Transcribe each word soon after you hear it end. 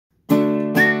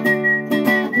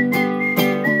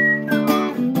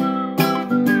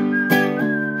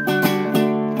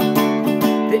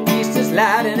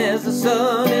as the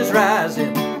sun is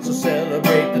rising, so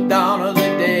celebrate the dawn of the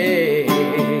day.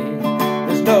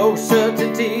 There's no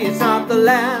certainty, it's not the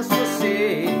last we'll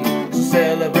see, so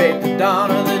celebrate the dawn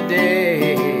of the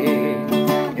day.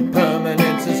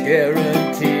 Impermanence is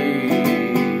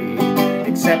guaranteed.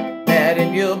 Accept that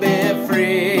and you'll be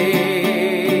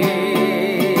free.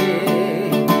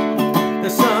 The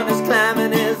sun is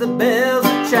climbing as the bells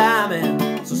are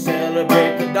chiming, so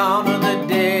celebrate the dawn of the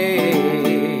day.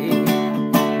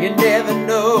 You never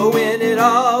know when it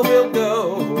all will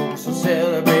go, so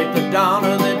celebrate the dawn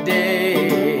of the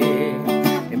day.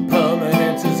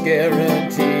 Impermanence is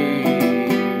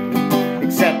guaranteed.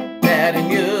 Accept that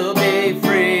and you'll be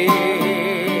free.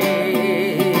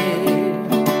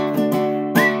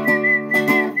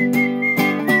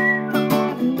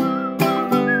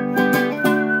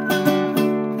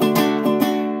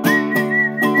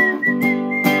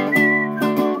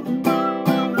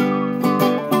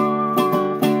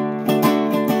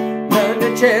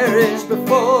 Cherish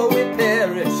before we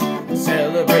perish, and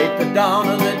celebrate the dawn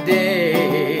of the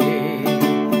day.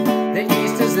 The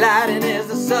east is lighting as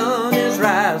the sun